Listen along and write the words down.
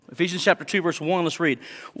Ephesians chapter 2, verse 1, let's read.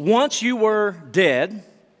 Once you were dead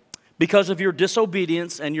because of your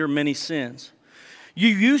disobedience and your many sins. You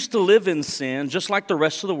used to live in sin just like the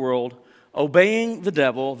rest of the world, obeying the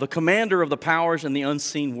devil, the commander of the powers in the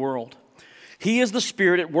unseen world. He is the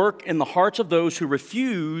spirit at work in the hearts of those who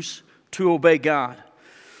refuse to obey God.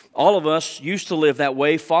 All of us used to live that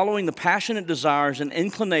way, following the passionate desires and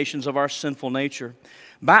inclinations of our sinful nature.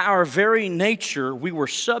 By our very nature, we were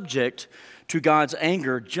subject to God's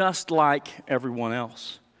anger just like everyone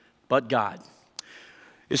else. But God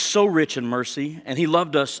is so rich in mercy, and He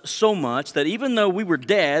loved us so much that even though we were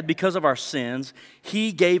dead because of our sins,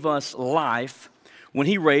 He gave us life when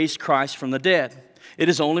He raised Christ from the dead. It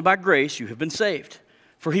is only by grace you have been saved.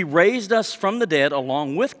 For He raised us from the dead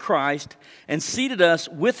along with Christ and seated us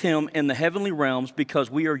with Him in the heavenly realms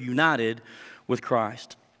because we are united with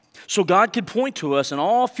Christ. So God could point to us in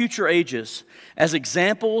all future ages as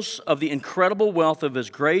examples of the incredible wealth of His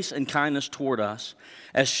grace and kindness toward us,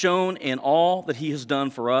 as shown in all that He has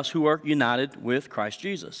done for us who are united with Christ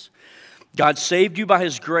Jesus. God saved you by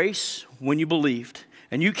His grace when you believed,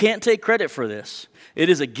 and you can't take credit for this. It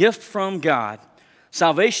is a gift from God.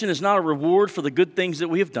 Salvation is not a reward for the good things that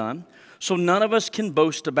we have done, so none of us can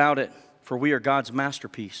boast about it, for we are God's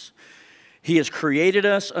masterpiece. He has created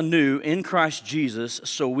us anew in Christ Jesus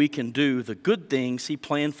so we can do the good things He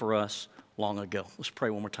planned for us long ago. Let's pray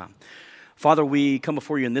one more time. Father, we come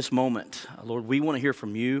before you in this moment. Lord, we want to hear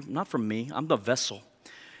from you, not from me. I'm the vessel.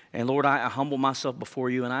 And Lord, I humble myself before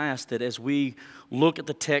you, and I ask that as we look at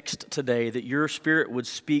the text today, that your Spirit would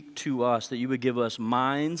speak to us, that you would give us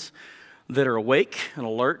minds that are awake and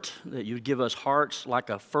alert, that you would give us hearts like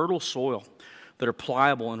a fertile soil that are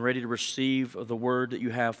pliable and ready to receive the word that you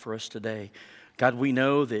have for us today. God, we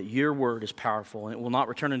know that your word is powerful and it will not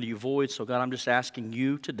return unto you void. So God, I'm just asking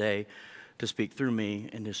you today to speak through me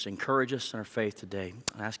and just encourage us in our faith today.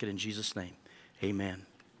 I ask it in Jesus' name. Amen.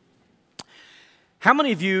 How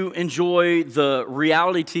many of you enjoy the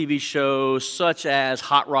reality TV shows such as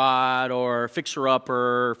Hot Rod or Fixer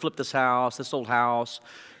Upper, Flip This House, This Old House?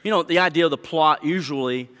 You know, the idea of the plot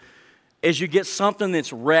usually is you get something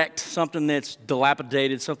that's wrecked, something that's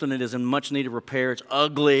dilapidated, something that is in much need of repair, it's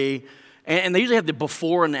ugly, and they usually have the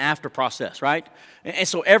before and the after process, right? And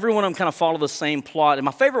so every one of them kind of follow the same plot. And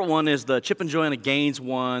my favorite one is the Chip and Joanna Gaines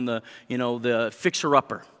one, the Fixer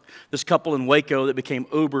Upper. This couple in Waco that became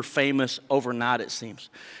uber famous overnight, it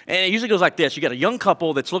seems. And it usually goes like this. You got a young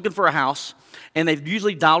couple that's looking for a house, and they've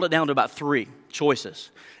usually dialed it down to about 3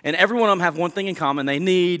 choices. And every one of them have one thing in common. They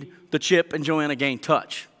need the Chip and Joanna Gaines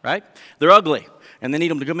touch, right? They're ugly, and they need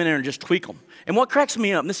them to come in there and just tweak them. And what cracks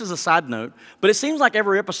me up, and this is a side note, but it seems like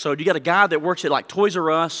every episode you got a guy that works at like Toys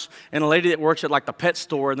R Us and a lady that works at like the pet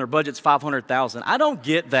store, and their budget's $500,000. I don't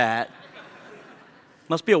get that.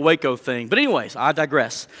 Must be a Waco thing. But anyways, I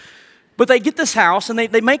digress. But they get this house, and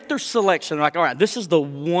they make their selection. They're like, all right, this is the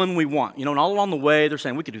one we want. And all along the way, they're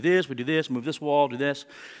saying, we could do this, move this wall, do this.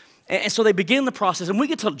 And so they begin the process, and we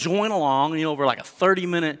get to join along, over like a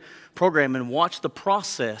 30-minute program and watch the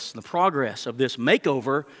process, the progress of this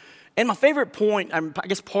makeover. And my favorite point, I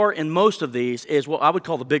guess part in most of these is what I would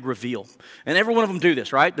call the big reveal. And every one of them do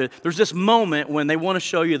this, right? There's this moment when they want to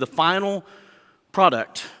show you the final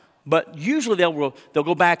product. But usually they'll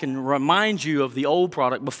go back and remind you of the old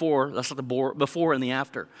product before. That's like the before and the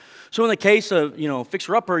after. So in the case of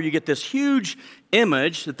Fixer Upper, you get this huge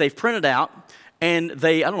image that they've printed out, and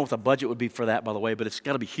I don't know what the budget would be for that, by the way, but it's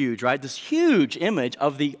got to be huge, right? This huge image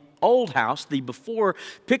of the old house, the before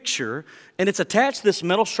picture, and it's attached to this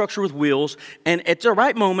metal structure with wheels. And at the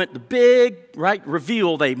right moment, the big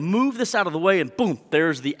reveal, they move this out of the way, and boom,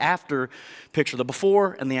 there's the after picture, the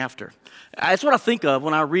before and the after. That's what I think of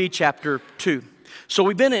when I read chapter 2. So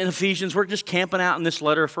we've been in Ephesians. We're just camping out in this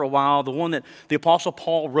letter for a while, the one that the Apostle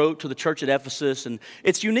Paul wrote to the church at Ephesus. And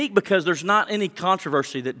it's unique because there's not any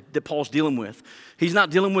controversy that Paul's dealing with. He's not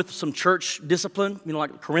dealing with some church discipline,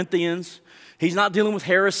 like Corinthians. He's not dealing with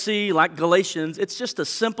heresy like Galatians. It's just a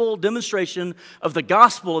simple demonstration of the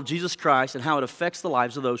gospel of Jesus Christ and how it affects the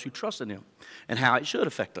lives of those who trust in Him and how it should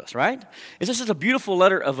affect us, right? It's just a beautiful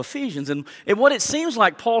letter of Ephesians. And what it seems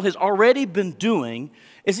like Paul has already been doing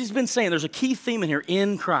is he's been saying there's a key theme in here,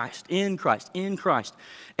 in Christ, in Christ, in Christ.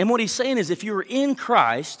 And what he's saying is if you're in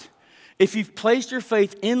Christ, if you've placed your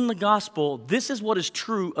faith in the gospel, this is what is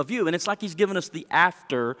true of you. And it's like he's given us the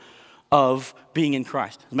after of being in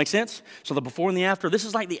Christ. Does that make sense? So the before and the after, this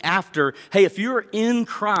is like the after. Hey, if you're in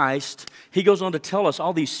Christ, he goes on to tell us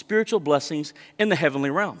all these spiritual blessings in the heavenly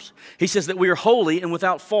realms. He says that we are holy and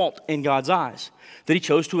without fault in God's eyes, that he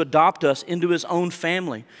chose to adopt us into his own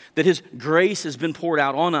family, that his grace has been poured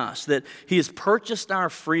out on us, that he has purchased our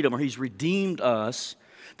freedom, or he's redeemed us,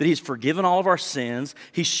 that he's forgiven all of our sins.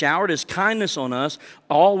 He showered his kindness on us,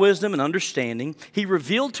 all wisdom and understanding. He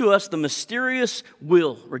revealed to us the mysterious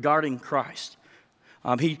will regarding Christ.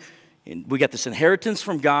 We got this inheritance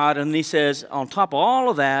from God, and he says, on top of all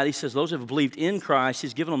of that, he says, those who have believed in Christ,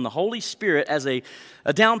 he's given them the Holy Spirit as a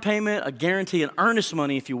down payment, a guarantee, an earnest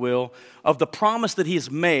money, if you will, of the promise that he has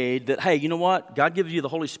made that, hey, you know what? God gives you the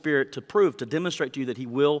Holy Spirit to prove, to demonstrate to you that he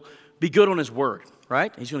will be good on his word,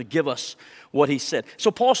 right? He's going to give us what he said. So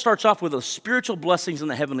Paul starts off with the spiritual blessings in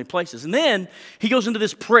the heavenly places. And then he goes into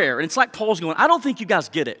this prayer, and it's like Paul's going, I don't think you guys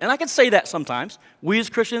get it. And I can say that sometimes. We as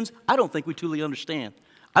Christians, I don't think we truly understand.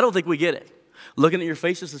 I don't think we get it. Looking at your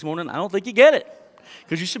faces this morning, I don't think you get it.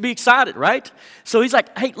 Because you should be excited, right? So he's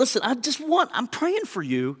like, hey, listen, I'm praying for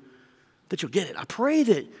you that you'll get it. I pray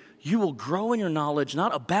that you will grow in your knowledge,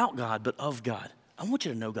 not about God, but of God. I want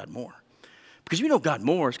you to know God more. Because if you know God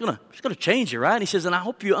more, it's gonna change you, right? And he says, and I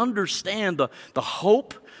hope you understand the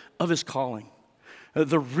hope of his calling.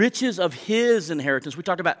 The riches of his inheritance. We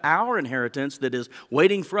talked about our inheritance that is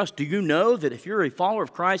waiting for us. Do you know that if you're a follower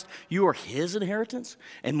of Christ, you are his inheritance?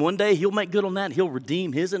 And one day he'll make good on that and he'll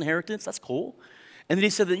redeem his inheritance. That's cool. And then he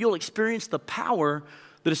said that you'll experience the power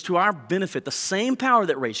that is to our benefit. The same power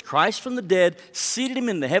that raised Christ from the dead, seated him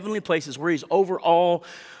in the heavenly places where he's over all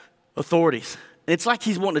authorities. It's like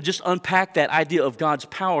he's wanting to just unpack that idea of God's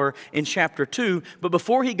power in chapter 2. But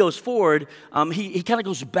before he goes forward, he kind of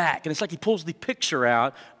goes back. And it's like he pulls the picture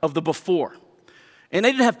out of the before. And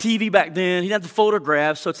they didn't have TV back then. He didn't have the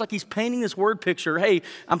photographs. So it's like he's painting this word picture. Hey,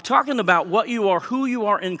 I'm talking about what you are, who you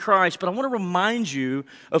are in Christ. But I want to remind you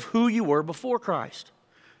of who you were before Christ.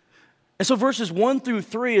 And so verses 1 through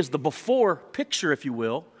 3 is the before picture, if you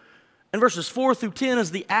will. And verses 4 through 10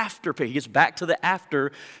 is the after picture. He gets back to the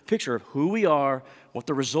after picture of who we are, what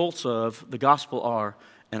the results of the gospel are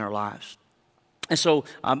in our lives. And so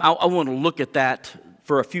I want to look at that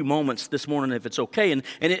for a few moments this morning, if it's okay.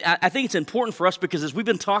 I think it's important for us because as we've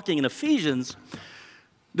been talking in Ephesians,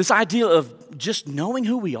 this idea of just knowing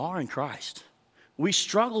who we are in Christ, we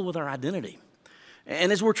struggle with our identity.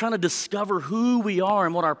 And as we're trying to discover who we are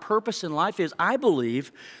and what our purpose in life is, I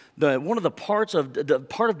believe one of the part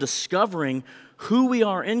of discovering who we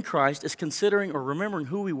are in Christ is considering or remembering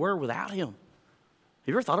who we were without him. Have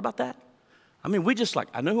you ever thought about that? I mean,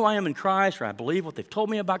 I know who I am in Christ, or I believe what they've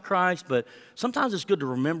told me about Christ, but sometimes it's good to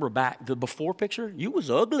remember back the before picture. You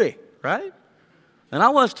was ugly, right? And I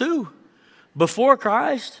was too. Before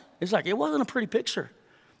Christ, it's like it wasn't a pretty picture.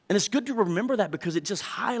 And it's good to remember that because it just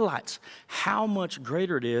highlights how much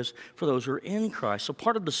greater it is for those who are in Christ. So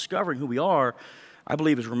part of discovering who we are, I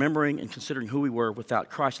believe, is remembering and considering who we were without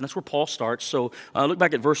Christ. And that's where Paul starts. So look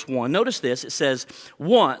back at verse 1. Notice this. It says,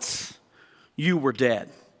 once you were dead.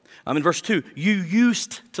 In verse 2, you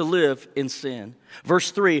used to live in sin.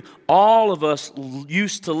 Verse 3, all of us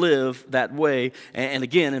used to live that way. And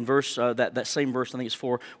again, in verse that same verse, I think it's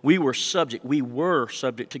 4, we were subject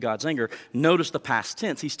to God's anger. Notice the past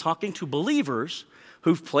tense. He's talking to believers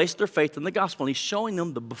who've placed their faith in the gospel. And he's showing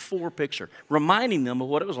them the before picture, reminding them of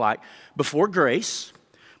what it was like before grace,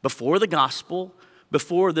 before the gospel,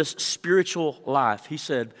 before this spiritual life. He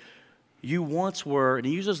said, you once were, and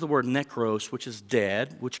he uses the word necros, which is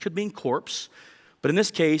dead, which could mean corpse. But in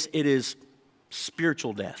this case, it is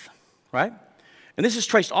spiritual death, right? And this is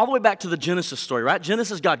traced all the way back to the Genesis story, right?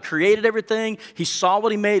 Genesis, God created everything. He saw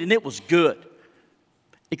what he made, and it was good.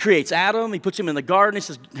 He creates Adam. He puts him in the garden. He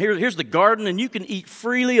says, here's the garden, and you can eat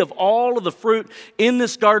freely of all of the fruit in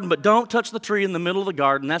this garden, but don't touch the tree in the middle of the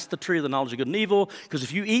garden. That's the tree of the knowledge of good and evil, because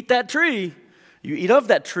if you eat that tree, you eat of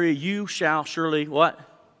that tree, you shall surely, what?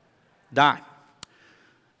 Die.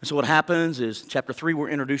 And so what happens is, chapter 3, we're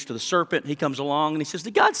introduced to the serpent. He comes along, and he says,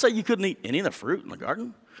 did God say you couldn't eat any of the fruit in the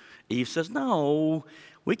garden? Eve says, no,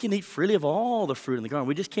 we can eat freely of all the fruit in the garden.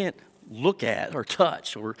 We just can't look at or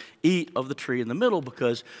touch or eat of the tree in the middle,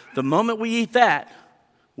 because the moment we eat that,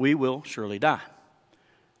 we will surely die.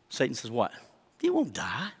 Satan says, what? You won't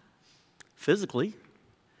die physically.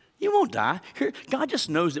 You won't die. God just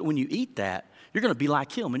knows that when you eat that, you're going to be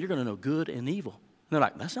like him, and you're going to know good and evil. And they're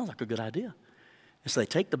like, that sounds like a good idea. And so they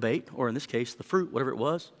take the bait, or in this case, the fruit, whatever it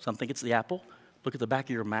was. Some think it's the apple. Look at the back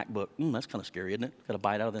of your MacBook. That's kind of scary, isn't it? Got a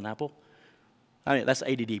bite out of an apple. I mean, that's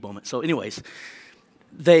an ADD moment. So anyways,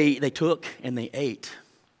 they took and they ate.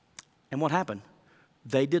 And what happened?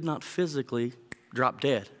 They did not physically drop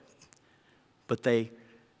dead, but they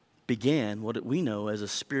began what we know as a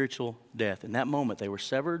spiritual death. In that moment, they were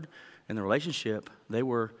severed in the relationship. They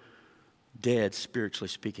were dead, spiritually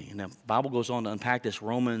speaking. And now the Bible goes on to unpack this.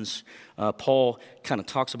 Paul kind of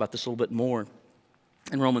talks about this a little bit more.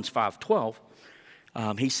 In Romans 5:12,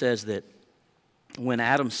 he says that when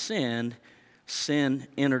Adam sinned, sin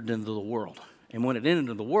entered into the world. And when it entered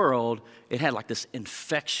into the world, it had like this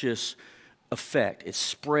infectious effect. It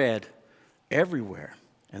spread everywhere.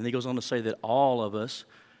 And he goes on to say that all of us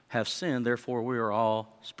have sinned, therefore we are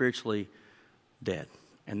all spiritually dead.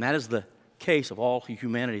 And that is the case of all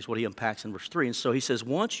humanity, is what he unpacks in verse 3. And so he says,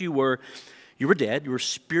 once you were dead, you were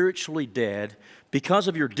spiritually dead because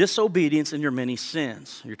of your disobedience and your many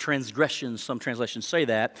sins, your transgressions, some translations say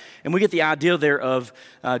that. And we get the idea there of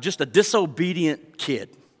just a disobedient kid.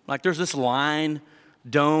 Like there's this line,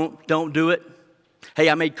 don't do it. Hey,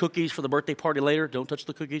 I made cookies for the birthday party later. Don't touch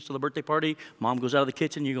the cookies till the birthday party. Mom goes out of the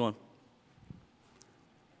kitchen, you're going.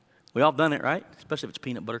 We all done it, right? Especially if it's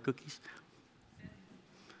peanut butter cookies.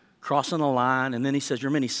 Crossing the line, and then he says,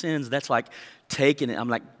 your many sins, that's like taking it. I'm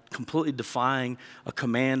like completely defying a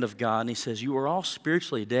command of God. And he says, you are all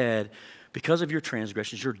spiritually dead because of your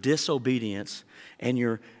transgressions, your disobedience, and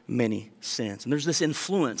your many sins. And there's this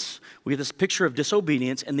influence. We have this picture of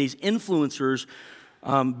disobedience and these influencers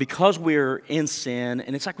because we're in sin,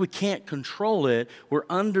 and it's like we can't control it. We're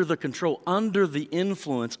under the control, under the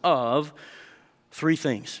influence of three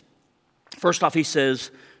things. First off, he says,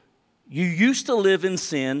 you used to live in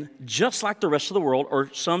sin just like the rest of the world, or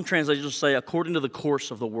some translations will say according to the course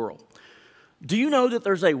of the world. Do you know that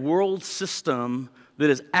there's a world system that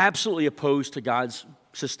is absolutely opposed to God's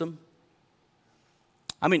system?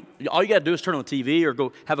 I mean, all you got to do is turn on the TV or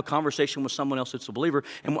go have a conversation with someone else that's a believer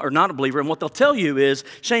or not a believer, and what they'll tell you is,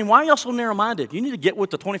 Shane, why are y'all so narrow-minded? You need to get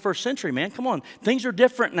with the 21st century, man. Come on. Things are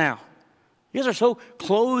different now. You guys are so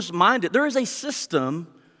closed-minded. There is a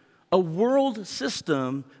system, a world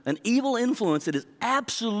system, an evil influence that is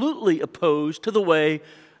absolutely opposed to the way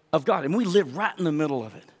of God. And we live right in the middle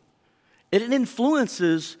of it. It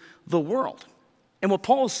influences the world. And what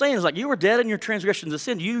Paul is saying is like, you were dead in your transgressions of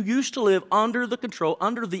sin. You used to live under the control,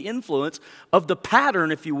 under the influence of the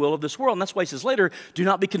pattern, if you will, of this world. And that's why he says later, do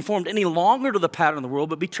not be conformed any longer to the pattern of the world,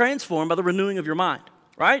 but be transformed by the renewing of your mind,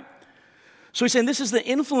 right? So he's saying this is the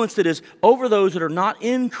influence that is over those that are not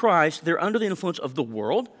in Christ. They're under the influence of the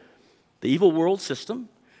world, the evil world system.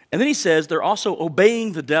 And then he says they're also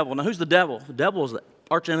obeying the devil. Now, who's the devil? The devil is the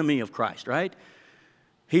archenemy of Christ, right?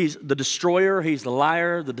 He's the destroyer, he's the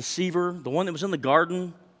liar, the deceiver, the one that was in the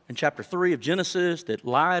garden in chapter 3 of Genesis that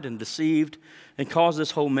lied and deceived and caused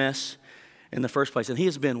this whole mess in the first place. And he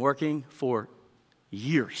has been working for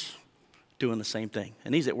years doing the same thing.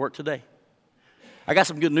 And he's at work today. I got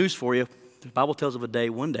some good news for you. The Bible tells of a day,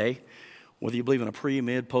 one day, whether you believe in a pre,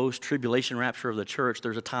 mid, post, tribulation rapture of the church,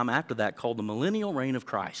 there's a time after that called the millennial reign of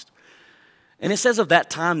Christ. And it says of that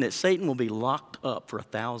time that Satan will be locked up for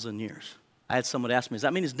 1,000 years. I had someone ask me, does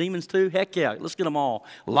that mean it's demons too? Heck yeah, let's get them all.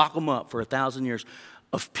 Lock them up for 1,000 years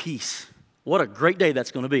of peace. What a great day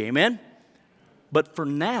that's going to be, amen? But for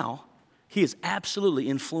now, he is absolutely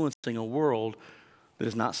influencing a world that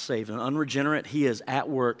is not saved. And unregenerate, he is at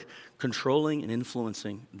work controlling and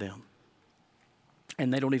influencing them.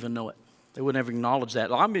 And they don't even know it. They wouldn't ever acknowledge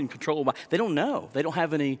that. I'm being controlled by, they don't know. They don't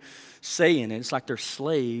have any say in it. It's like they're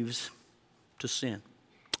slaves to sin.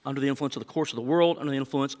 Under the influence of the course of the world, under the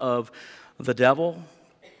influence of the devil.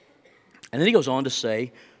 And then he goes on to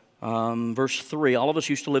say, verse 3, all of us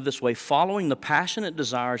used to live this way, following the passionate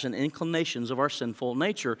desires and inclinations of our sinful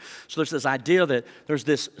nature. So there's this idea that there's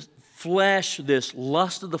this flesh, this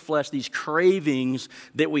lust of the flesh, these cravings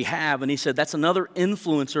that we have. And he said that's another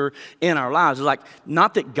influencer in our lives. It's like,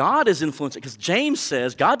 not that God is influencing, because James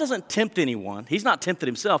says God doesn't tempt anyone. He's not tempted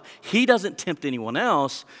himself. He doesn't tempt anyone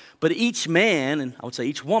else. But each man, and I would say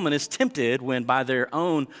each woman, is tempted when by their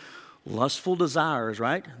own lustful desires,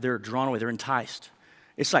 right? They're drawn away. They're enticed.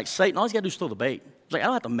 It's like Satan, all he's got to do is throw the bait. It's like, I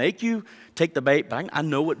don't have to make you take the bait, but I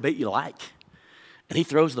know what bait you like. And he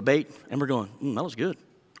throws the bait, and we're going, that was good,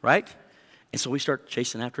 right? And so we start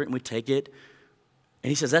chasing after it, and we take it. And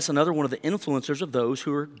he says that's another one of the influencers of those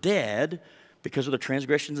who are dead because of their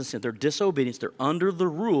transgressions and sin, their disobedience. They're under the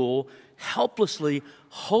rule, helplessly,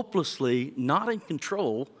 hopelessly, not in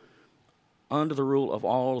control, under the rule of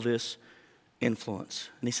all this influence.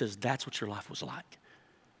 And he says that's what your life was like.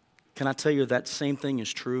 Can I tell you that same thing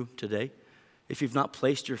is true today? If you've not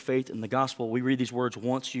placed your faith in the gospel, we read these words,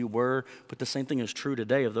 once you were, but the same thing is true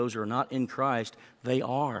today of those who are not in Christ. They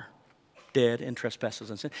are dead in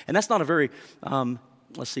trespasses and sin. And that's not a very,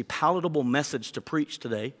 palatable message to preach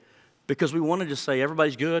today, because we want to just say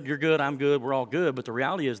everybody's good, you're good, I'm good, we're all good. But the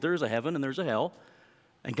reality is there's a heaven and there's a hell.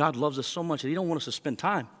 And God loves us so much that he don't want us to spend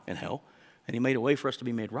time in hell. And he made a way for us to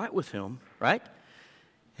be made right with him, right?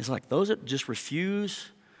 It's like those that just refuse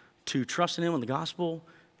to trust in him in the gospel,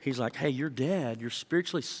 he's like, hey, you're dead. You're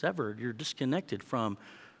spiritually severed. You're disconnected from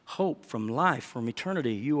hope, from life, from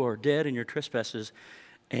eternity. You are dead in your trespasses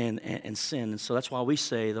and sin. And so that's why we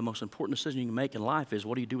say the most important decision you can make in life is,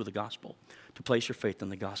 what do you do with the gospel? To place your faith in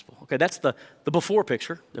the gospel. Okay, that's the before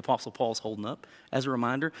picture the Apostle Paul's holding up as a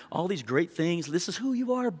reminder. All these great things, this is who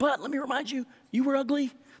you are, but let me remind you, you were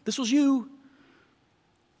ugly. This was you.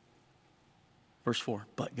 Verse 4,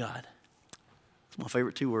 but God. It's my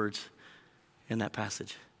favorite two words in that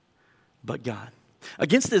passage. But God.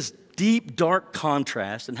 Against this deep, dark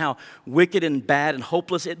contrast and how wicked and bad and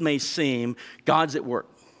hopeless it may seem, God's at work.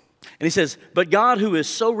 And he says, but God who is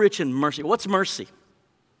so rich in mercy. What's mercy?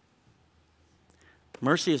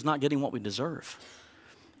 Mercy is not getting what we deserve.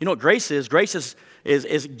 You know what grace is? Grace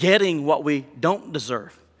is getting what we don't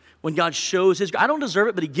deserve. When God shows his grace, I don't deserve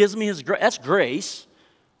it, but he gives me his grace. That's grace.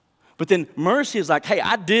 But then mercy is like, hey,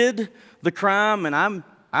 I did the crime and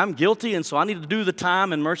I'm guilty, and so I need to do the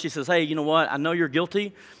time. And mercy says, hey, you know what? I know you're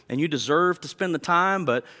guilty and you deserve to spend the time,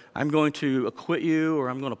 but I'm going to acquit you, or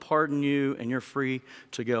I'm going to pardon you, and you're free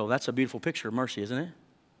to go. That's a beautiful picture of mercy, isn't it?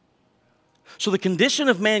 So the condition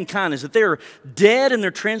of mankind is that they're dead in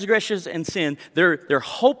their transgressions and sin. They're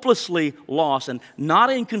hopelessly lost and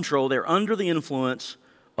not in control. They're under the influence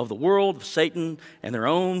of the world, of Satan, and their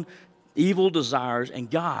own evil desires.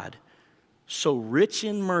 And God, so rich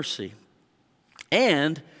in mercy,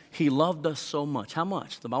 and he loved us so much. How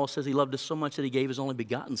much? The Bible says he loved us so much that he gave his only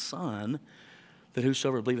begotten Son, that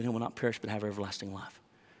whosoever believes in him will not perish but have everlasting life.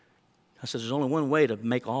 I says there's only one way to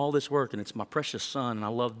make all this work, and it's my precious Son. And I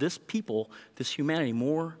love this people, this humanity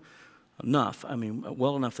well enough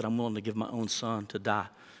that I'm willing to give my own Son to die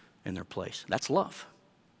in their place. That's love.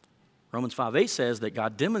 Romans 5:8 says that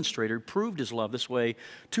God proved his love this way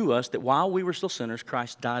to us, that while we were still sinners,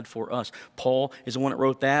 Christ died for us. Paul is the one that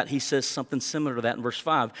wrote that. He says something similar to that in verse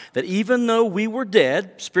 5, that even though we were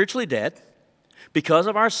dead, spiritually dead, because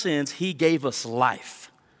of our sins, he gave us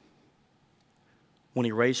life when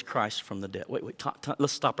he raised Christ from the dead. Wait,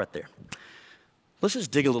 let's stop right there. Let's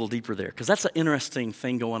just dig a little deeper there, because that's an interesting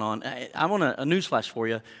thing going on. I want a newsflash for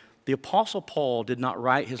you. The Apostle Paul did not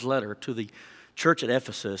write his letter to the church at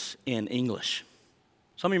Ephesus in English.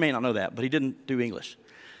 Some of you may not know that, but he didn't do English.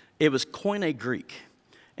 It was Koine Greek.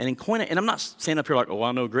 And in Koine, and I'm not standing up here like, oh,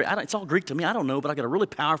 I know Greek. It's all Greek to me. I don't know, but I got a really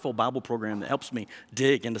powerful Bible program that helps me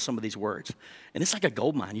dig into some of these words. And it's like a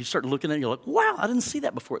gold mine. You start looking at it, and you're like, wow, I didn't see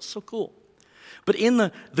that before. It's so cool. But in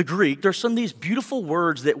the Greek, there's some of these beautiful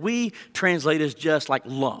words that we translate as just like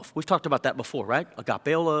love. We've talked about that before, right?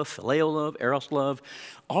 Agapeo love, phileo love, eros love.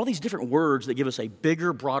 All these different words that give us a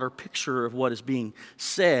bigger, broader picture of what is being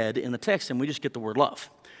said in the text, and we just get the word love.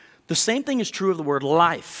 The same thing is true of the word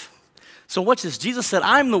life. So watch this. Jesus said,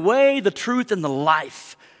 I'm the way, the truth, and the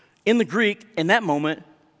life. In the Greek, in that moment,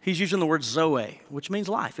 he's using the word zoe, which means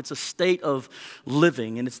life. It's a state of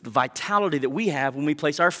living, and it's the vitality that we have when we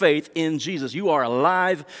place our faith in Jesus. You are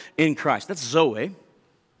alive in Christ. That's zoe.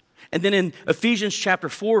 And then in Ephesians chapter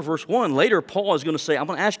 4, verse 1, later Paul is going to say, I'm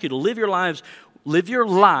going to ask you to live your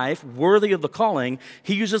life worthy of the calling.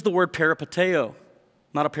 He uses the word peripateo,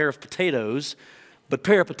 not a pair of potatoes, but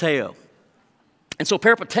peripateo. And so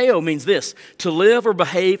peripateo means this, to live or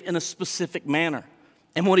behave in a specific manner.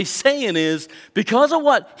 And what he's saying is, because of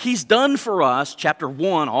what he's done for us, chapter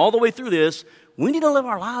 1, all the way through this, we need to live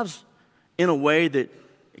our lives in a way that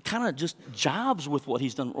it kind of just jibes with what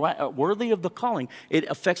he's done, right? Worthy of the calling. It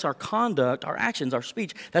affects our conduct, our actions, our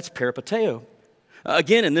speech. That's peripateo.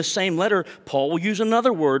 Again, in this same letter, Paul will use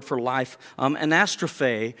another word for life,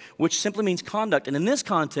 anastrophe, which simply means conduct. And in this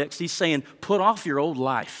context, he's saying, put off your old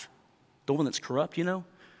life, the one that's corrupt,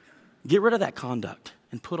 Get rid of that conduct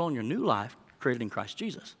and put on your new life, created in Christ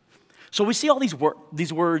Jesus. So we see all these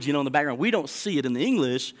words, in the background. We don't see it in the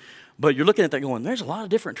English, but you're looking at that going, there's a lot of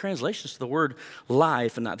different translations to the word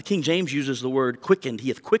life. And the King James uses the word quickened. He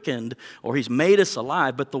hath quickened, or he's made us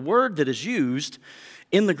alive. But the word that is used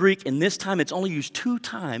in the Greek, in this time, it's only used 2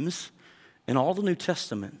 times in all the New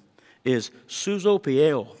Testament, is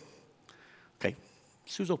souzopieo. Okay,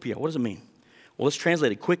 souzopieo, what does it mean? Well, it's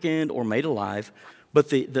translated quickened or made alive. But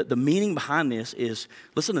the meaning behind this is,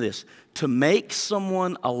 listen to this, to make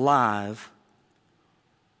someone alive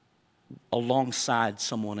alongside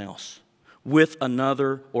someone else, with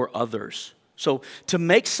another or others. So to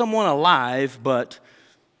make someone alive, but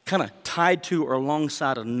kind of tied to or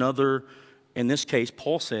alongside another. In this case,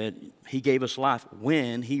 Paul said he gave us life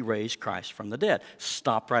when he raised Christ from the dead.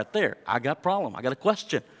 Stop right there. I got a problem. I got a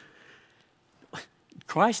question.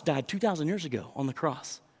 Christ died 2,000 years ago on the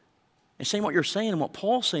cross. And saying what you're saying and what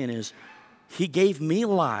Paul's saying is, he gave me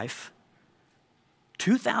life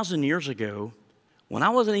 2,000 years ago when I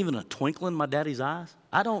wasn't even a twinkle in my daddy's eyes.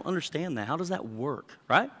 I don't understand that. How does that work,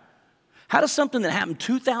 right? How does something that happened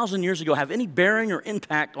 2,000 years ago have any bearing or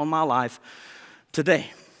impact on my life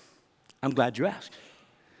today? I'm glad you asked.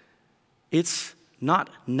 It's not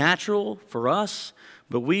natural for us,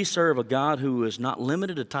 but we serve a God who is not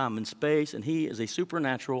limited to time and space, and he is a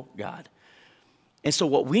supernatural God. And so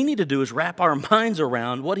what we need to do is wrap our minds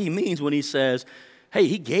around what he means when he says, hey,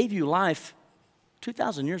 he gave you life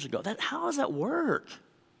 2,000 years ago. How does that work?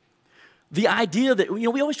 The idea that, we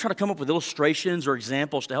always try to come up with illustrations or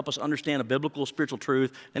examples to help us understand a biblical spiritual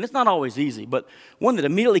truth, and it's not always easy, but one that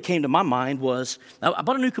immediately came to my mind was, I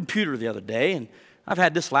bought a new computer the other day, and I've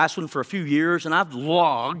had this last one for a few years, and I've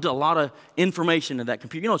logged a lot of information in that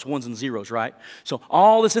computer. It's ones and zeros, right? So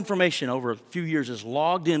all this information over a few years is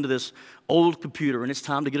logged into this old computer, and it's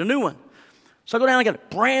time to get a new one. So I go down and get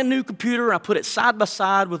a brand new computer, and I put it side by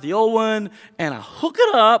side with the old one, and I hook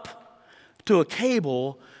it up to a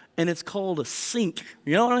cable, and it's called a sync.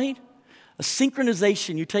 You know what I mean? A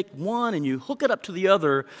synchronization. You take one and you hook it up to the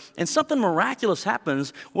other, and something miraculous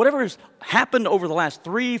happens. Whatever has happened over the last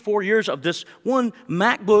 3-4 years of this one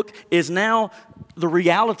MacBook is now the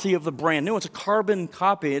reality of the brand new. It's a carbon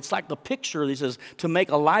copy. It's like the picture, he says, to make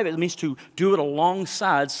alive. It means to do it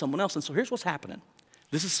alongside someone else. And so here's what's happening.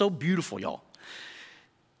 This is so beautiful, y'all.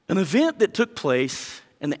 An event that took place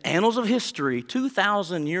in the annals of history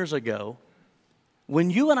 2,000 years ago. When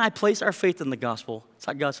you and I place our faith in the gospel, it's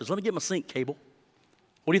like God says, let me get my sync cable.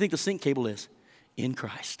 What do you think the sync cable is? In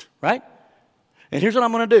Christ, right? And here's what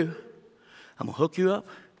I'm going to do. I'm going to hook you up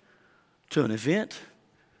to an event,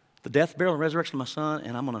 the death, burial, and resurrection of my son,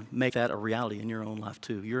 and I'm going to make that a reality in your own life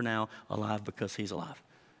too. You're now alive because he's alive.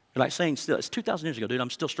 You're like saying, still, it's 2,000 years ago, dude, I'm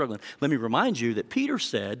still struggling. Let me remind you that Peter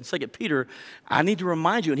said, 2 Peter, I need to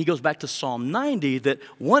remind you, and he goes back to Psalm 90, that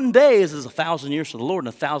one day is as 1,000 years to the Lord,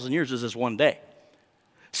 and 1,000 years is as one day.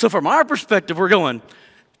 So from our perspective, we're going,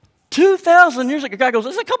 2,000 years ago, God goes,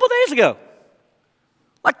 it's a couple days ago.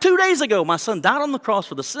 Like 2 days ago, my son died on the cross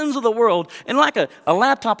for the sins of the world, and like a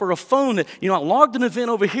laptop or a phone that, I logged an event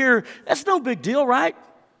over here, that's no big deal, right?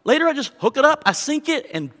 Later, I just hook it up, I sync it,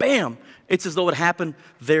 and bam, it's as though it happened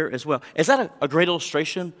there as well. Is that a great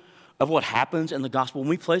illustration of what happens in the gospel when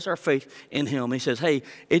we place our faith in him? He says, hey,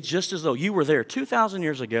 it's just as though you were there 2,000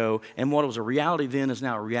 years ago, and what was a reality then is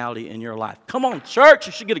now a reality in your life. Come on, church,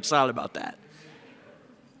 you should get excited about that.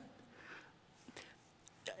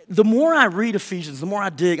 The more I read Ephesians, the more I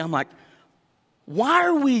dig, I'm like, why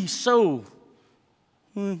are we so,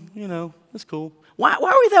 that's cool. Why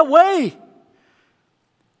are we that way?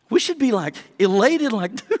 We should be like elated,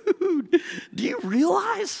 like, dude, do you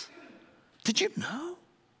realize? Did you know?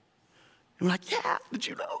 And we're like, yeah, did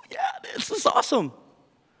you know? Yeah, this is awesome.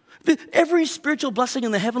 Every spiritual blessing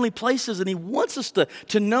in the heavenly places, and he wants us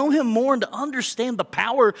to know him more and to understand the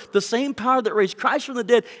power, the same power that raised Christ from the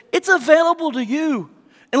dead. It's available to you.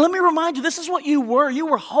 And let me remind you, this is what you were. You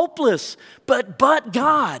were hopeless, but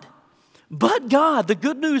God. But God. The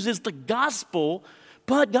good news is the gospel.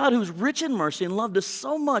 But God, who's rich in mercy and loved us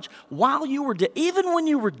so much while you were dead, even when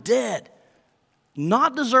you were dead,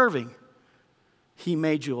 not deserving, he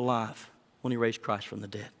made you alive when he raised Christ from the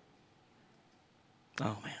dead.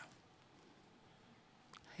 Oh, man.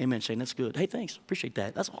 Amen, Shane. That's good. Hey, thanks. Appreciate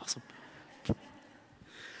that. That's awesome.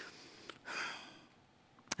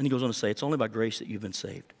 And he goes on to say, it's only by grace that you've been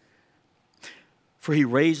saved. For he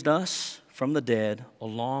raised us from the dead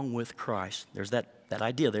along with Christ. There's that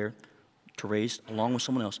idea there, to raise along with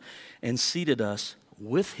someone else, and seated us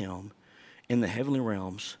with him in the heavenly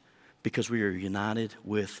realms because we are united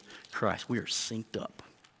with Christ. We are synced up.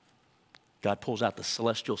 God pulls out the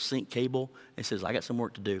celestial sync cable and says, I got some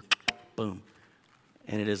work to do. Boom.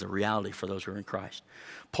 And it is a reality for those who are in Christ.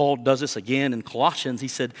 Paul does this again in Colossians. He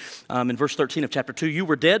said in verse 13 of chapter 2, you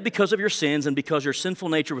were dead because of your sins and because your sinful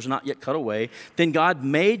nature was not yet cut away. Then God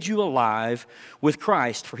made you alive with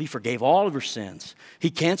Christ, for he forgave all of your sins. He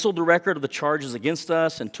canceled the record of the charges against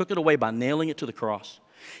us and took it away by nailing it to the cross.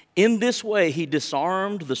 In this way, he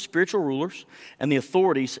disarmed the spiritual rulers and the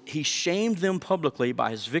authorities. He shamed them publicly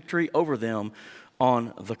by his victory over them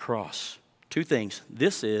on the cross. Two things.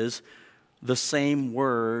 This is the same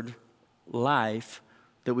word, life,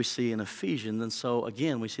 that we see in Ephesians. And so,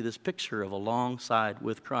 again, we see this picture of alongside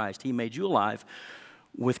with Christ. He made you alive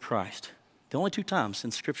with Christ. The only two times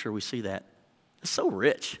in Scripture we see that. It's so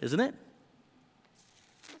rich, isn't it?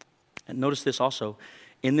 And notice this also.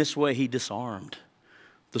 In this way, he disarmed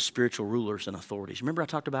the spiritual rulers and authorities. Remember I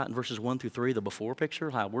talked about in verses 1 through 3, the before picture,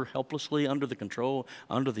 how we're helplessly under the control,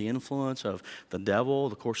 under the influence of the devil,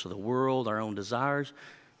 the course of the world, our own desires.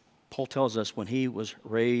 Paul tells us when he was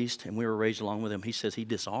raised and we were raised along with him, he says he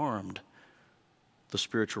disarmed the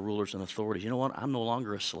spiritual rulers and authorities. You know what? I'm no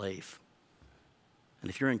longer a slave. And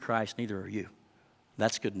if you're in Christ, neither are you.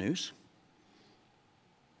 That's good news.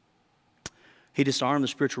 He disarmed the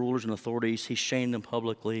spiritual rulers and authorities. He shamed them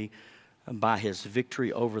publicly by his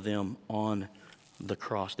victory over them on the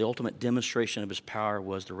cross. The ultimate demonstration of his power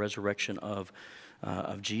was the resurrection of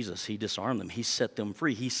Jesus. He disarmed them. He set them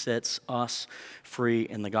free. He sets us free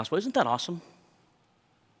in the gospel. Isn't that awesome?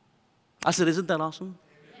 I said, isn't that awesome?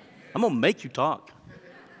 I'm going to make you talk.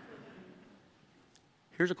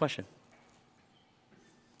 Here's a question.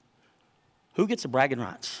 Who gets the bragging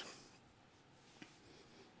rights?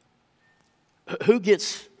 Who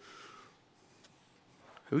gets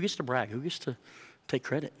to brag? Who gets to take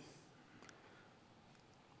credit?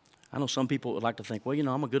 I know some people would like to think, well,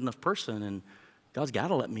 I'm a good enough person and God's got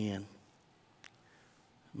to let me in.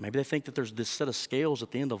 Maybe they think that there's this set of scales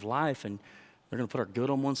at the end of life and they're going to put our good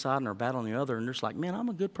on one side and our bad on the other. And they're just like, man, I'm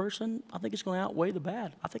a good person. I think it's going to outweigh the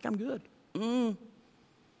bad. I think I'm good.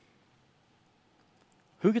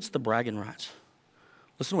 Who gets the bragging rights?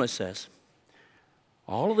 Listen to what it says.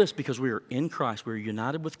 All of this because we are in Christ. We are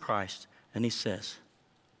united with Christ. And he says,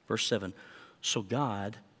 verse 7, so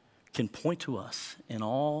God can point to us in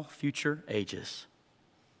all future ages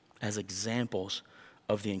as examples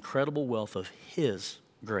of the incredible wealth of his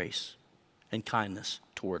grace and kindness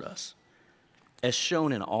toward us, as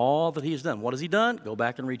shown in all that he has done. What has he done? Go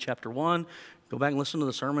back and read chapter 1. Go back and listen to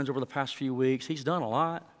the sermons over the past few weeks. He's done a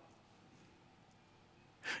lot.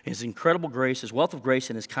 His incredible grace, his wealth of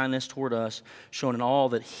grace and his kindness toward us, shown in all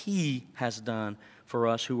that he has done for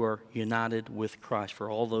us who are united with Christ, for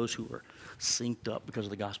all those who are synced up because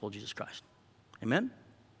of the gospel of Jesus Christ. Amen?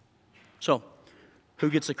 So,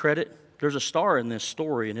 who gets the credit? There's a star in this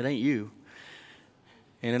story, and it ain't you,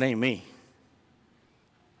 and it ain't me.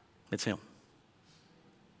 It's him.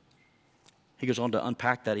 He goes on to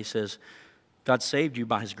unpack that. He says, God saved you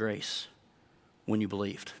by his grace when you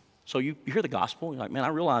believed. So you hear the gospel, you're like, man, I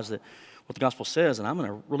realize that what the gospel says, and I'm in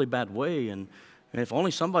a really bad way, and if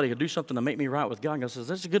only somebody could do something to make me right with God. God says,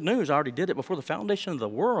 this is good news. I already did it before the foundation of the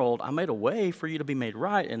world. I made a way for you to be made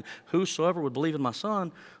right, and whosoever would believe in my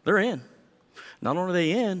son, they're in. Not only are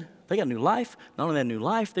they in, they got new life. Not only that new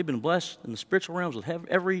life, they've been blessed in the spiritual realms with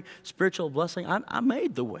every spiritual blessing. I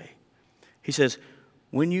made the way. He says,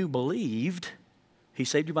 when you believed, he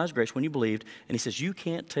saved you by his grace when you believed. And he says, you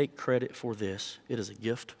can't take credit for this. It is a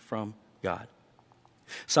gift from God.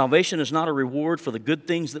 Salvation is not a reward for the good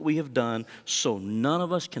things that we have done, so none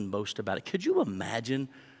of us can boast about it. Could you imagine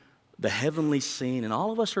the heavenly scene, and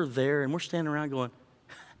all of us are there, and we're standing around going,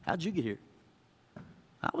 how'd you get here?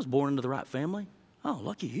 I was born into the right family. Oh,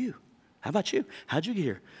 lucky you. How about you? How'd you get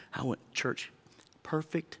here? I went to church.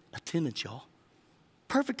 Perfect attendance, y'all.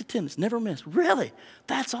 Perfect attendance, never missed. Really?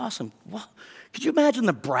 That's awesome. Well, could you imagine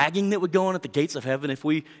the bragging that would go on at the gates of heaven if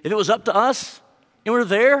it was up to us and we're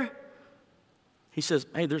there? He says,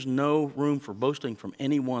 hey, there's no room for boasting from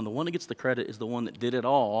anyone. The one that gets the credit is the one that did it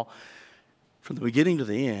all from the beginning to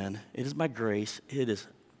the end. It is by grace. It is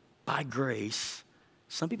by grace.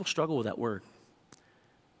 Some people struggle with that word.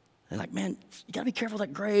 They're like, man, you got to be careful with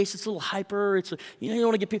that grace. It's a little hyper. You don't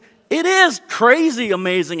want to get people. It is crazy,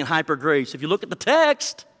 amazing, and hyper grace. If you look at the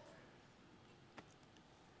text,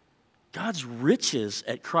 God's riches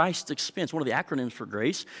at Christ's expense, one of the acronyms for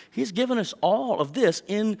grace, he's given us all of this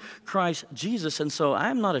in Christ Jesus. And so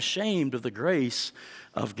I'm not ashamed of the grace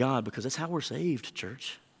of God because that's how we're saved,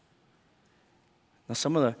 church. Now,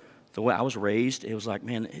 some of the way I was raised, it was like,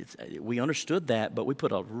 man, we understood that, but we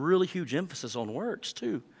put a really huge emphasis on works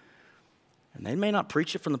too. And they may not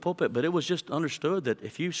preach it from the pulpit, but it was just understood that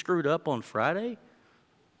if you screwed up on Friday,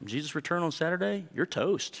 and Jesus returned on Saturday, you're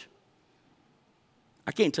toast.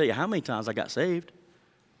 I can't tell you how many times I got saved.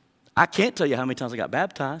 I can't tell you how many times I got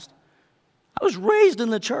baptized. I was raised in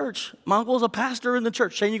the church. My uncle was a pastor in the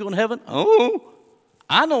church. Saying you going to heaven? Oh,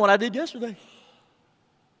 I know what I did yesterday.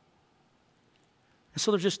 And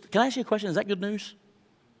so can I ask you a question? Is that good news?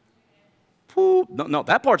 No,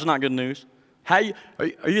 that part's not good news. Are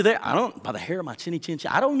you there? By the hair of my chinny chin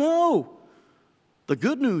chin. I don't know. The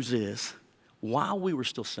good news is, while we were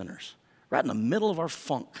still sinners, right in the middle of our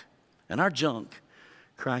funk and our junk,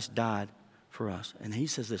 Christ died for us. And he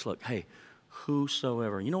says this, look, hey,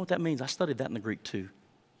 whosoever. You know what that means? I studied that in the Greek too.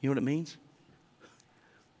 You know what it means?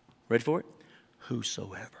 Ready for it?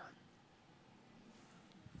 Whosoever.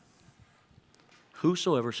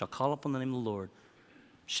 Whosoever shall call upon the name of the Lord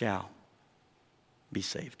shall be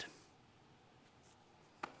saved.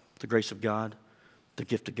 The grace of God, the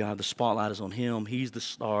gift of God, the spotlight is on him. He's the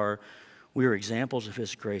star. We are examples of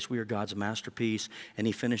his grace. We are God's masterpiece. And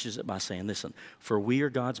he finishes it by saying, listen, for we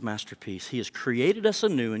are God's masterpiece. He has created us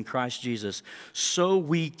anew in Christ Jesus so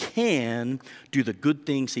we can do the good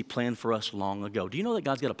things he planned for us long ago. Do you know that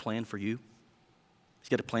God's got a plan for you? He's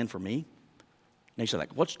got a plan for me. And he said,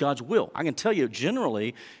 like, what's God's will? I can tell you,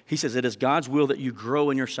 generally, he says it is God's will that you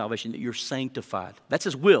grow in your salvation, that you're sanctified. That's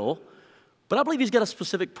his will. But I believe he's got a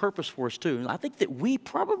specific purpose for us too. And I think that we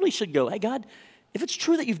probably should go, hey, God, if it's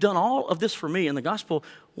true that you've done all of this for me in the gospel,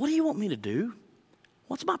 what do you want me to do?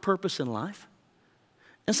 What's my purpose in life?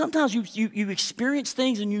 And sometimes you experience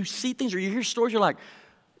things and you see things or you hear stories, you're like,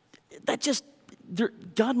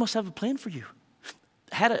 God must have a plan for you.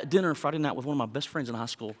 I had a dinner Friday night with one of my best friends in high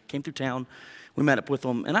school, came through town. We met up with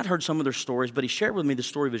them, and I'd heard some of their stories, but he shared with me the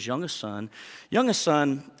story of his youngest son. Youngest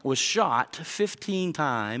son was shot 15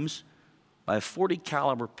 times by a .40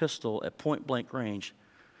 caliber pistol at point blank range.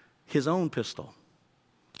 His own pistol.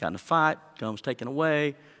 Got in a fight, gun was taken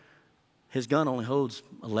away. His gun only holds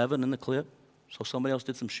 11 in the clip, so somebody else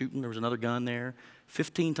did some shooting. There was another gun there.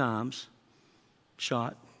 15 times,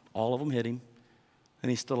 shot, all of them hit him, and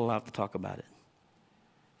he's still alive to talk about it.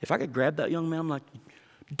 If I could grab that young man, I'm like,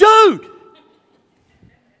 dude!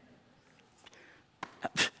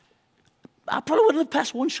 I probably wouldn't have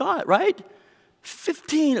passed one shot, right?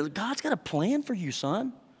 15, God's got a plan for you,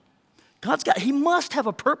 son. He must have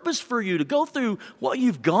a purpose for you to go through what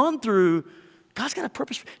you've gone through. God's got a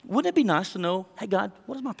purpose. Wouldn't it be nice to know, hey, God,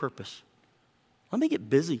 what is my purpose? Let me get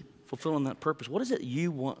busy fulfilling that purpose. What is it you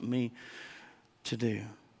want me to do?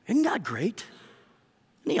 Isn't God great?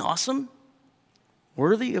 Isn't he awesome?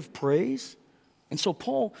 Worthy of praise? And so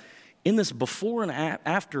Paul, in this before and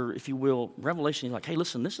after, if you will, revelation, he's like, hey,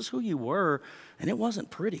 listen, this is who you were, and it wasn't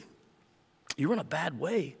pretty. You were in a bad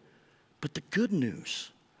way. But the good news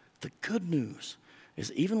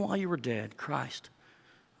is even while you were dead, Christ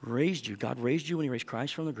raised you. God raised you when he raised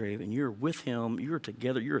Christ from the grave, and you're with him. You're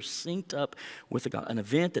together. You're synced up with God. An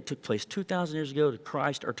event that took place 2,000 years ago to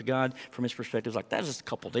Christ or to God from his perspective, like that was just a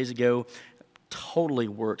couple days ago, totally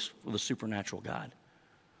works with a supernatural God.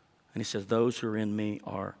 And he says, those who are in me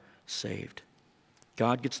are saved.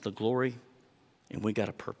 God gets the glory, and we got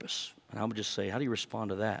a purpose. And I would just say, how do you respond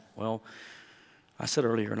to that? Well, I said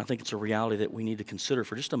earlier, and I think it's a reality that we need to consider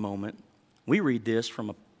for just a moment. We read this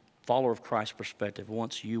from a follower of Christ perspective.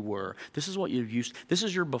 Once you were. This is what you've used. This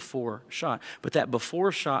is your before shot. But that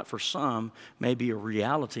before shot for some may be a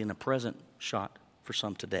reality and a present shot for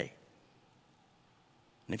some today.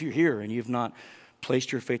 And if you're here and you've not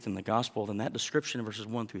placed your faith in the gospel, then that description in verses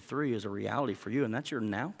 1 through 3 is a reality for you, and that's your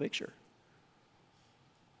now picture.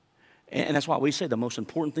 And that's why we say the most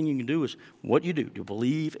important thing you can do is what you do, to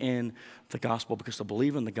believe in the gospel, because to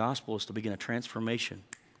believe in the gospel is to begin a transformation,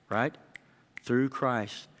 right? Through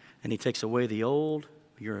Christ. And he takes away the old.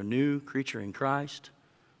 You're a new creature in Christ.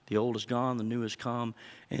 The old is gone, the new has come,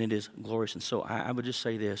 and it is glorious. And so I would just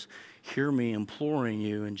say this, hear me imploring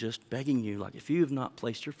you and just begging you, like if you have not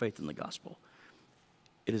placed your faith in the gospel,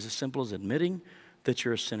 it is as simple as admitting that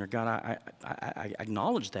you're a sinner. God, I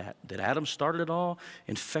acknowledge that Adam started it all,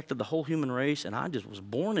 infected the whole human race, and I just was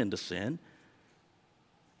born into sin.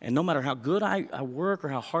 And no matter how good I work or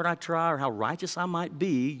how hard I try or how righteous I might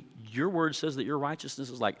be, your word says that your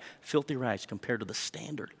righteousness is like filthy rags compared to the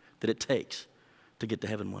standard that it takes to get to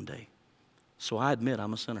heaven one day. So I admit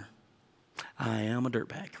I'm a sinner. I am a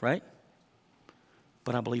dirtbag, right?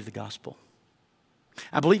 But I believe the gospel.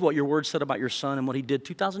 I believe what your word said about your son and what he did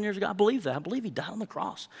 2,000 years ago. I believe that. I believe he died on the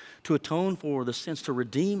cross to atone for the sins, to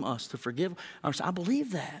redeem us, to forgive our sins. I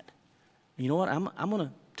believe that. And you know what? I'm going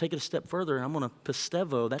to take it a step further, and I'm going to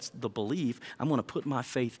pistevo, that's the belief. I'm going to put my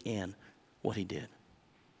faith in what he did.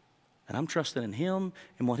 And I'm trusting in him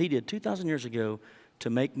and what he did 2,000 years ago to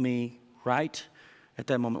make me right at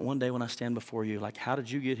that moment one day when I stand before you. Like, how did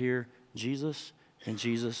you get here? Jesus and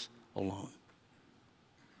Jesus alone.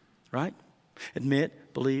 Right?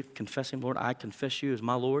 Admit, believe, confess him. Lord, I confess you as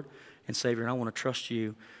my Lord and Savior, and I want to trust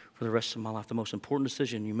you for the rest of my life. The most important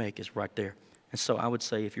decision you make is right there. And so I would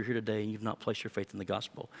say if you're here today and you've not placed your faith in the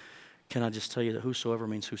gospel, can I just tell you that whosoever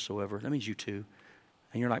means whosoever? That means you too.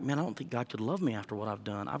 And you're like, man, I don't think God could love me after what I've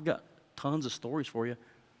done. I've got tons of stories for you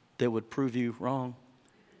that would prove you wrong.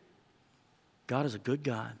 God is a good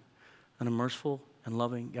God and a merciful and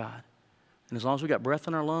loving God. And as long as we got breath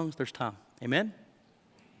in our lungs, there's time. Amen?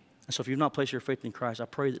 And so if you've not placed your faith in Christ, I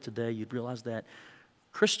pray that today you'd realize that,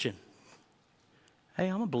 Christian, hey,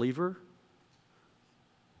 I'm a believer.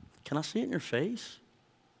 Can I see it in your face?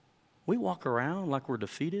 We walk around like we're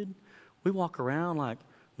defeated. We walk around like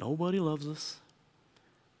nobody loves us.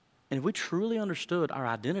 And if we truly understood our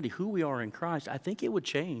identity, who we are in Christ, I think it would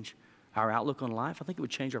change our outlook on life. I think it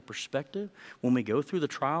would change our perspective when we go through the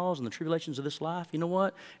trials and the tribulations of this life. You know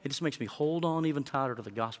what? It just makes me hold on even tighter to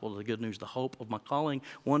the gospel, to the good news, the hope of my calling.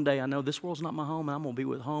 One day I know this world's not my home, and I'm going to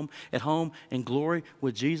be at home in glory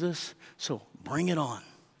with Jesus. So bring it on,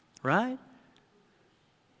 right?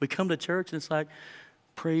 We come to church and it's like,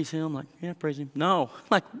 praise him. Like, yeah, praise him. No.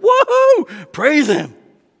 Like, woohoo! Praise him.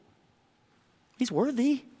 He's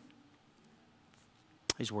worthy.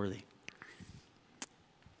 He's worthy.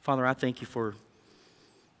 Father, I thank you for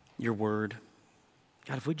your word.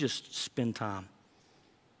 God, if we just spend time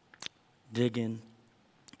digging,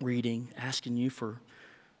 reading, asking you for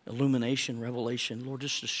illumination, revelation, Lord,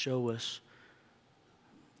 just to show us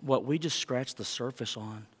what we just scratched the surface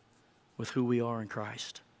on with who we are in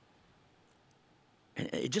Christ. And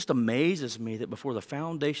it just amazes me that before the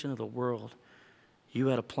foundation of the world, you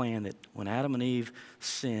had a plan that when Adam and Eve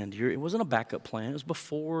sinned, it wasn't a backup plan. It was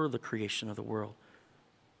before the creation of the world,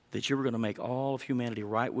 that you were going to make all of humanity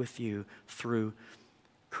right with you through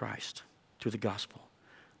Christ, through the gospel.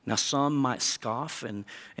 Now, some might scoff and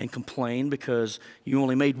complain because you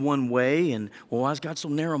only made one way, and, well, why is God so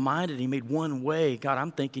narrow-minded? He made one way. God,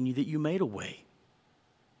 I'm thanking you that you made a way.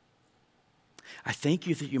 I thank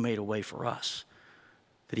you that you made a way for us.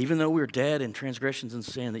 That even though we were dead in transgressions and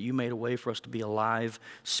sin, that you made a way for us to be alive,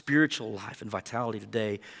 spiritual life and vitality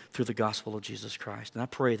today through the gospel of Jesus Christ. And I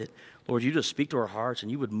pray that, Lord, you just speak to our hearts and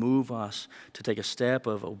you would move us to take a step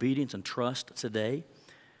of obedience and trust today.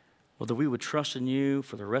 Lord, that we would trust in you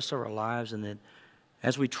for the rest of our lives, and that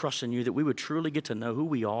as we trust in you, that we would truly get to know who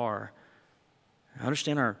we are,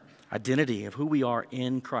 understand our identity of who we are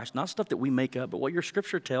in Christ. Not stuff that we make up, but what your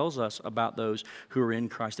scripture tells us about those who are in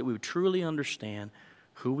Christ, that we would truly understand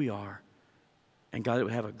who we are. And God, it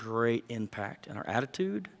would have a great impact in our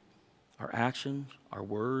attitude, our actions, our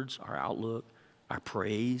words, our outlook, our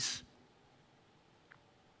praise.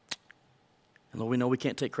 And Lord, we know we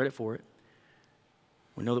can't take credit for it.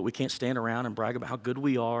 We know that we can't stand around and brag about how good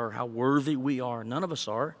we are, how worthy we are. None of us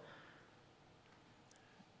are.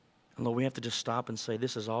 And Lord, we have to just stop and say,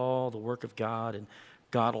 this is all the work of God, and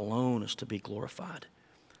God alone is to be glorified.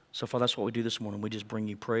 So, Father, that's what we do this morning. We just bring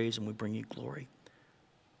you praise and we bring you glory.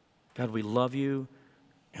 God, we love you,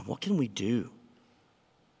 and what can we do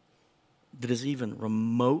that is even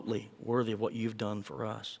remotely worthy of what you've done for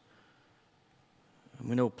us? And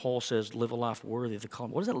we know Paul says, live a life worthy of the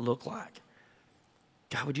calling. What does that look like?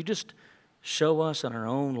 God, would you just show us in our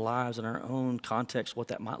own lives, in our own context, what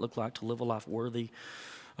that might look like to live a life worthy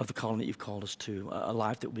of the calling that you've called us to, a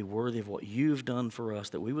life that would be worthy of what you've done for us,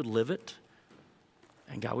 that we would live it,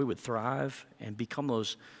 and God, we would thrive and become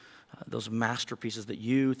those masterpieces that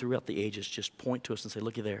you, throughout the ages, just point to us and say,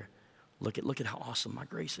 looky there. Look at how awesome my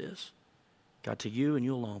grace is. God, to you and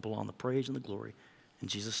you alone belong the praise and the glory. In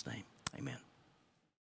Jesus' name, amen.